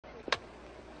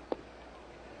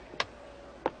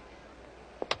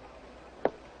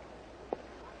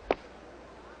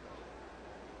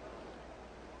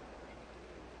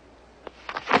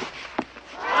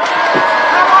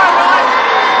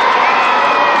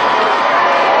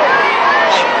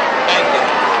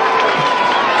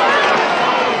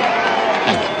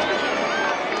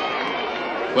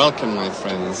Welcome, my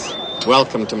friends.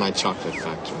 Welcome to my chocolate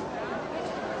factory.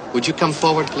 Would you come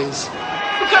forward, please?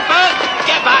 Clifford,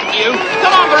 get back, you.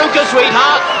 Come on, Veruca,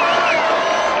 sweetheart.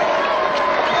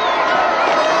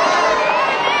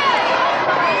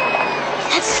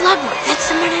 That's Slugworth. That's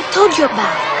the man I told you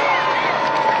about.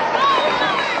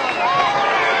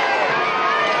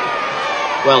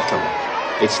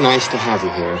 Welcome. It's nice to have you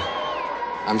here.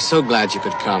 I'm so glad you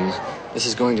could come. This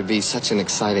is going to be such an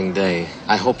exciting day.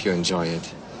 I hope you enjoy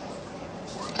it.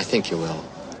 I think you will.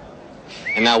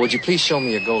 And now, would you please show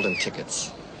me your golden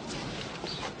tickets?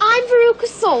 I'm Veruca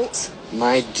Salt.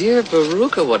 My dear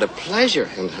Veruca, what a pleasure.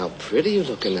 And how pretty you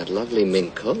look in that lovely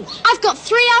mink coat. I've got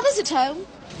 3 others at home.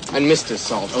 And Mr.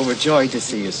 Salt, overjoyed to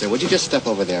see you, sir. Would you just step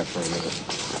over there for a minute?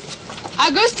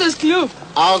 Augustus Club.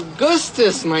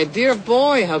 Augustus, my dear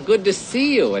boy, how good to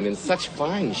see you, and in such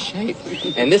fine shape.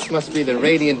 And this must be the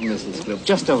Radiant Mrs. Club,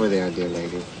 just over there, dear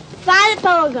lady. Violet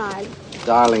Beauregard.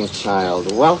 Darling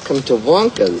child, welcome to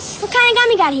Wonka's. What kind of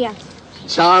gum you got here?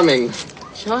 Charming.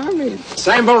 Charming.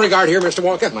 Sam Beauregard here, Mr.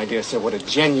 Wonka. My dear sir, what a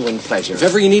genuine pleasure. If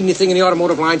ever you need anything in the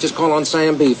automotive line, just call on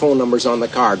Sam B. Phone number's on the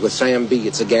card. With Sam B,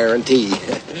 it's a guarantee.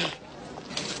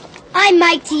 I'm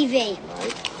Mike TV.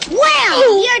 Mike?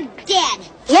 Well, you're dead.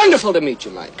 Wonderful to meet you,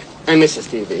 Mike. And Mrs.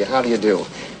 TV, how do you do?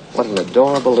 What an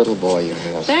adorable little boy you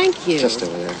have. Thank you. Just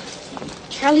over there.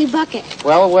 Charlie Bucket.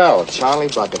 Well, Charlie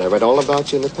Bucket. I read all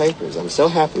about you in the papers. I'm so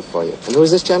happy for you. And who is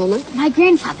this gentleman? My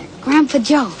grandfather, Grandpa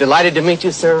Joe. Delighted to meet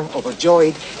you, sir.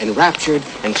 Overjoyed, enraptured,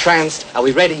 entranced. Are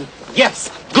we ready?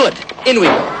 Yes. Good. In we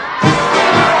go.